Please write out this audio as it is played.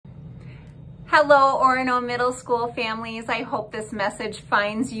Hello, Orono Middle School families. I hope this message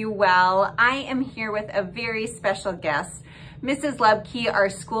finds you well. I am here with a very special guest, Mrs. Lubke, our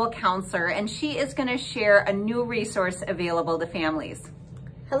school counselor, and she is going to share a new resource available to families.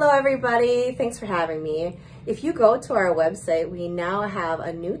 Hello everybody, thanks for having me. If you go to our website, we now have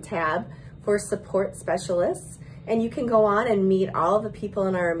a new tab for support specialists, and you can go on and meet all of the people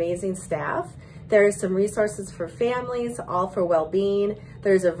in our amazing staff. There's some resources for families, all for well-being.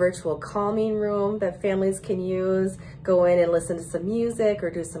 There's a virtual calming room that families can use, go in and listen to some music or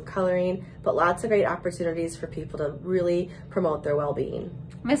do some coloring, but lots of great opportunities for people to really promote their well-being.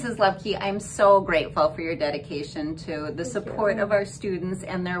 Mrs. Lubke, I'm so grateful for your dedication to the support of our students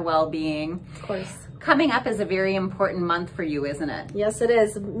and their well-being. Of course. Coming up is a very important month for you, isn't it? Yes, it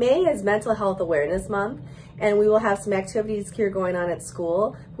is. May is Mental Health Awareness Month, and we will have some activities here going on at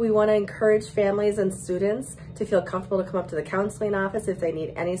school. We want to encourage families and students to feel comfortable to come up to the counseling office if they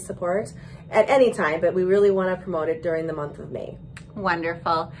need any support at any time, but we really want to promote it during the month of May.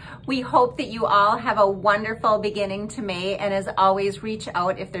 Wonderful. We hope that you all have a wonderful beginning to May, and as always, reach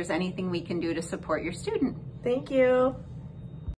out if there's anything we can do to support your student. Thank you.